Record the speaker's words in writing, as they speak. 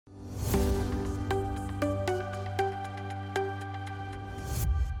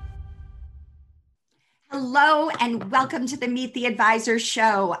Hello and welcome to the Meet the Advisor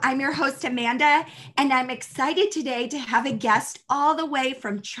show. I'm your host, Amanda, and I'm excited today to have a guest all the way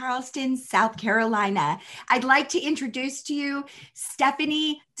from Charleston, South Carolina. I'd like to introduce to you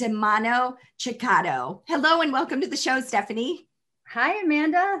Stefany Ceccato. Hello and welcome to the show, Stefany. Hi,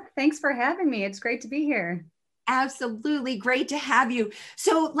 Amanda. Thanks for having me. It's great to be here. Absolutely great to have you.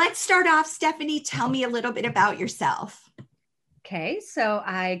 So let's start off, Stefany. Tell me a little bit about yourself. Okay, so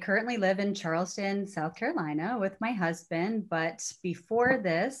I currently live in Charleston, South Carolina with my husband, but before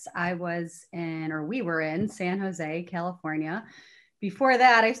this, we were in San Jose, California. Before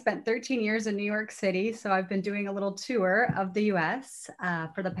that, I spent 13 years in New York City, so I've been doing a little tour of the US.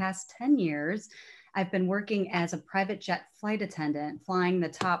 For the past 10 years, I've been working as a private jet flight attendant, flying the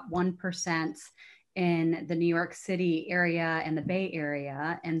top 1% in the New York City area and the Bay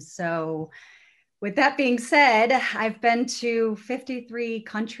Area. And so with that being said, I've been to 53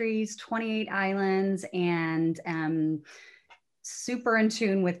 countries, 28 islands, and am super in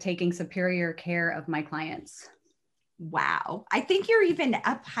tune with taking superior care of my clients. Wow. I think you're even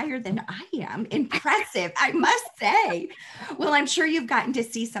up higher than I am. Impressive, I must say. Well, I'm sure you've gotten to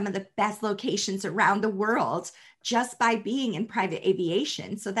see some of the best locations around the world just by being in private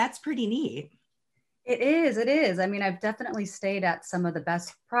aviation. So that's pretty neat. It is. It is. I mean, I've definitely stayed at some of the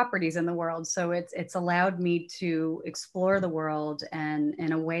best properties in the world. So it's allowed me to explore the world and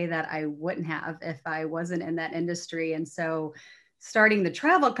in a way that I wouldn't have if I wasn't in that industry. And so starting the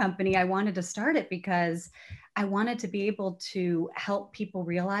travel company, I wanted to start it because I wanted to be able to help people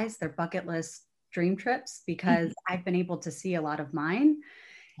realize their bucket list dream trips because I've been able to see a lot of mine.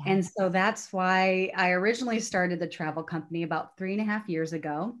 Yeah. And so that's why I originally started the travel company about 3.5 years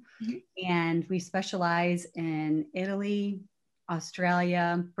ago. Mhm. And we specialize in Italy,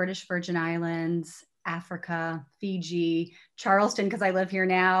 Australia, British Virgin Islands, Africa, Fiji, Charleston, because I live here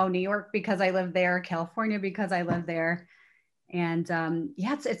now, New York, because I live there, California, because I live there. And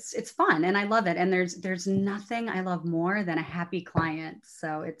yeah, it's fun and I love it. And there's nothing I love more than a happy client.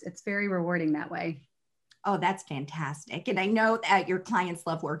 So it's very rewarding that way. Oh, that's fantastic. And I know that your clients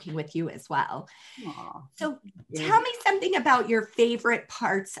love working with you as well. Aw, So yeah. tell me something about your favorite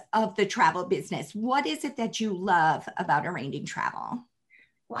parts of the travel business. What is it that you love about arranging travel?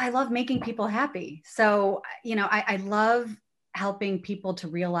 Well, I love making people happy. So, I love helping people to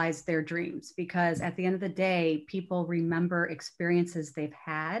realize their dreams because at the end of the day, people remember experiences they've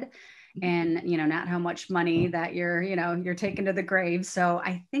had and, not how much money that you're taking to the grave. So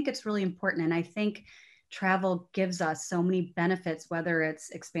I think it's really important. And I think travel gives us so many benefits, whether it's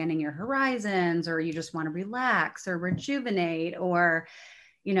expanding your horizons or you just want to relax or rejuvenate or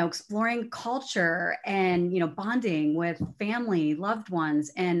exploring culture and, bonding with family, loved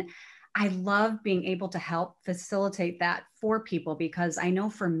ones. And I love being able to help facilitate that for people because I know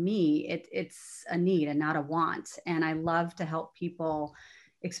for me, it's a need and not a want. And I love to help people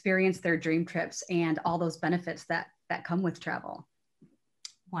experience their dream trips and all those benefits that come with travel.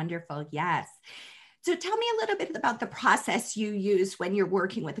 Wonderful. Yes. So tell me a little bit about the process you use when you're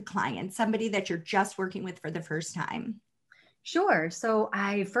working with a client, somebody that you're just working with for the first time. Sure. So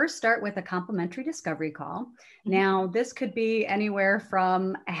I first start with a complimentary discovery call. Mhm. Now, this could be anywhere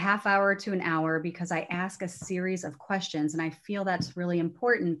from a half hour to an hour because I ask a series of questions. And I feel that's really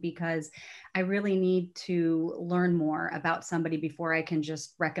important because I really need to learn more about somebody before I can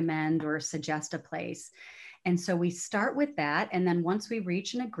just recommend or suggest a place. And so we start with that. And then once we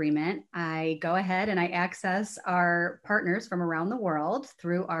reach an agreement, I go ahead and I access our partners from around the world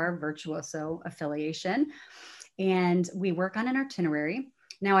through our Virtuoso affiliation and we work on an itinerary.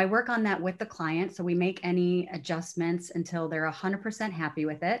 Now, I work on that with the client. So we make any adjustments until they're 100% happy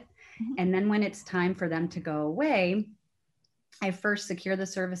with it. Mhm. And then when it's time for them to go away, I first secure the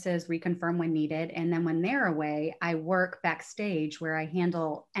services, reconfirm when needed. And then when they're away, I work backstage where I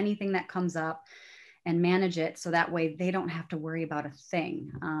handle anything that comes up and manage it. So that way they don't have to worry about a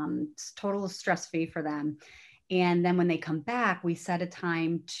thing. It's total stress free for them. And then when they come back, we set a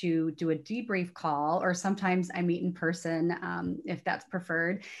time to do a debrief call, or sometimes I meet in person if that's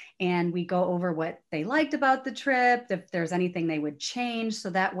preferred. And we go over what they liked about the trip, if there's anything they would change. So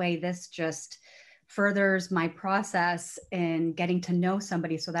that way, this just furthers my process in getting to know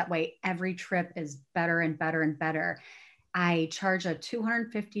somebody. So that way, every trip is better and better and better. I charge a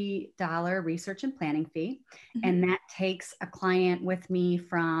 $250 research and planning fee, Mhm. and that takes a client with me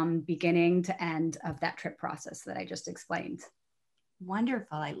from beginning to end of that trip process that I just explained.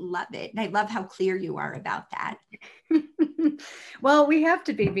 Wonderful. I love it. And I love how clear you are about that. Well, we have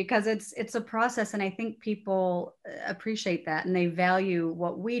to be because it's a process, and I think people appreciate that and they value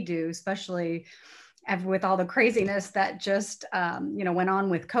what we do, especially with all the craziness that just, went on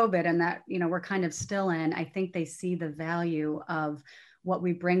with COVID and that, we're kind of still in, I think they see the value of what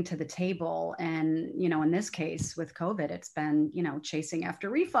we bring to the table. And, in this case with COVID, it's been, chasing after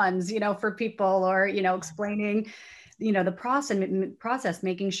refunds, for people, or, explaining, the process,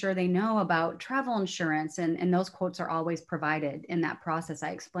 making sure they know about travel insurance. And those quotes are always provided in that process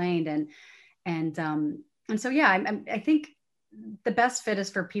I explained. And so, yeah, I think the best fit is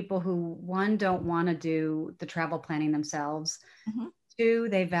for people who, one, don't want to do the travel planning themselves. Mm-hmm. Two,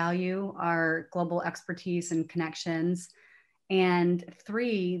 they value our global expertise and connections. And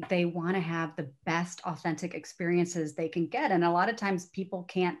three, they want to have the best authentic experiences they can get. And a lot of times people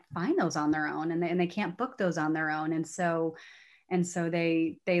can't find those on their own, and they can't book those on their own. And so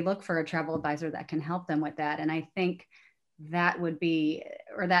they look for a travel advisor that can help them with that. And I think that would be,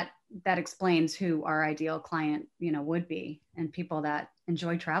 or that explains who our ideal client, would be, and people that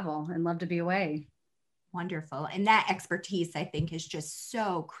enjoy travel and love to be away. Wonderful. And that expertise, I think, is just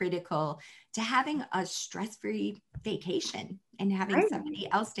so critical to having a stress-free vacation and having somebody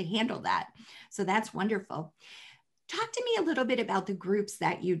else to handle that. So that's wonderful. Talk to me a little bit about the groups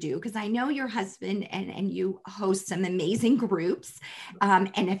that you do, because I know your husband and you host some amazing groups,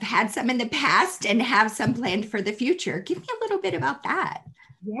 and have had some in the past and have some planned for the future. Give me a little bit about that.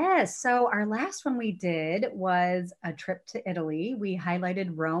 Yes. So our last one we did was a trip to Italy. We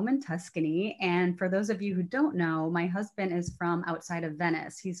highlighted Rome and Tuscany. And for those of you who don't know, my husband is from outside of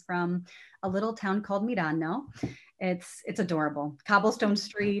Venice. He's from a little town called Milano. It's adorable. Cobblestone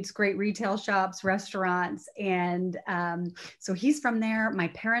streets, great retail shops, restaurants. And so he's from there. My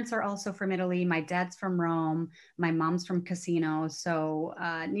parents are also from Italy. My dad's from Rome. My mom's from Cassino. So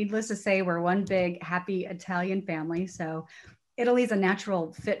needless to say, we're one big, happy Italian family. So Italy is a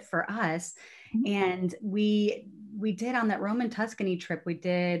natural fit for us. Mm-hmm. And we did, on that Rome and Tuscany trip, we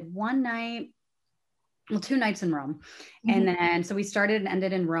did 2 nights in Rome. Mm-hmm. And then, so we started and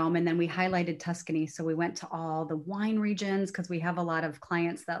ended in Rome, and then we highlighted Tuscany. So we went to all the wine regions, because we have a lot of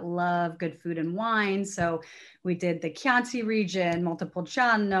clients that love good food and wine. So we did the Chianti region,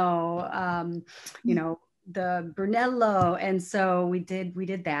 Montepulciano, the Brunello. And so we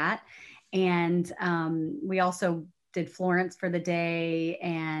did that. And we also did Florence for the day,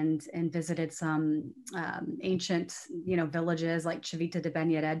 and visited some ancient, villages like Civita di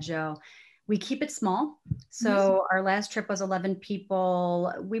Bagnereggio. We keep it small. So our last trip was 11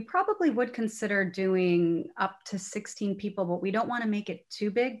 people. We probably would consider doing up to 16 people, but we don't want to make it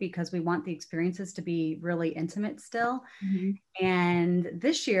too big, because we want the experiences to be really intimate still. Mm-hmm. And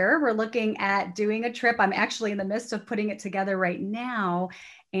this year we're looking at doing a trip. I'm actually in the midst of putting it together right now.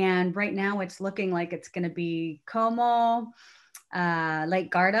 And right now it's looking like it's going to be Como,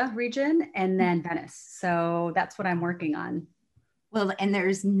 Lake Garda region, and then Venice. So that's what I'm working on. Well, and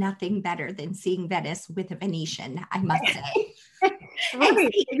there's nothing better than seeing Venice with a Venetian, I must say.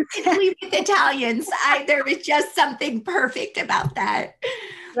 Right. Italy with Italians. There was just something perfect about that.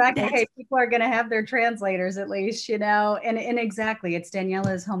 Exactly. Hey, people are going to have their translators at least, and exactly, it's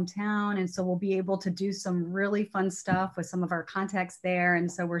Daniela's hometown. And so we'll be able to do some really fun stuff with some of our contacts there. And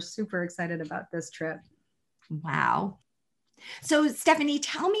so we're super excited about this trip. Wow. So Stefany,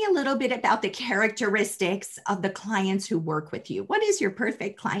 tell me a little bit about the characteristics of the clients who work with you. What does your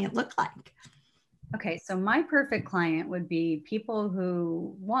perfect client look like? Okay, so my perfect client would be people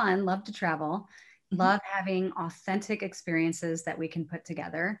who, one, love to travel, love having authentic experiences that we can put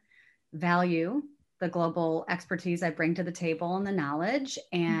together, value the global expertise I bring to the table and the knowledge,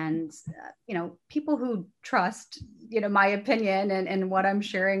 and people who trust my opinion and what I'm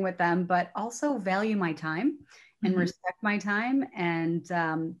sharing with them, but also value my time and respect my time, and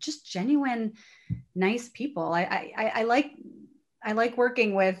just genuine nice people. I like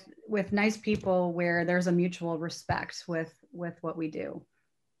working with nice people where there's a mutual respect with what we do.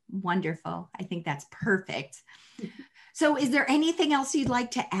 Wonderful. I think that's perfect. So is there anything else you'd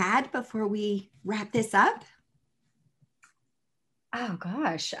like to add before we wrap this up? Oh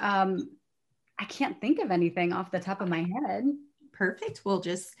gosh. I can't think of anything off the top of my head. Perfect. All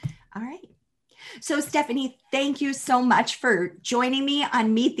right. So Stefany, thank you so much for joining me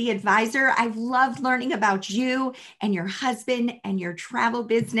on Meet the Advisor. I've loved learning about you and your husband and your travel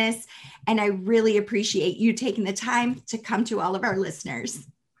business. And I really appreciate you taking the time to come to all of our listeners.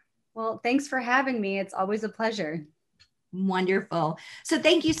 Well, thanks for having me. It's always a pleasure. Wonderful. So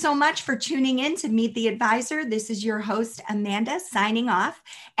thank you so much for tuning in to Meet the Advisor. This is your host, Amanda, signing off.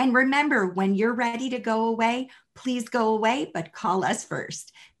 And remember, when you're ready to go away, please go away, but call us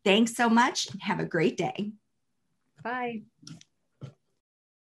first. Thanks so much and have a great day. Bye.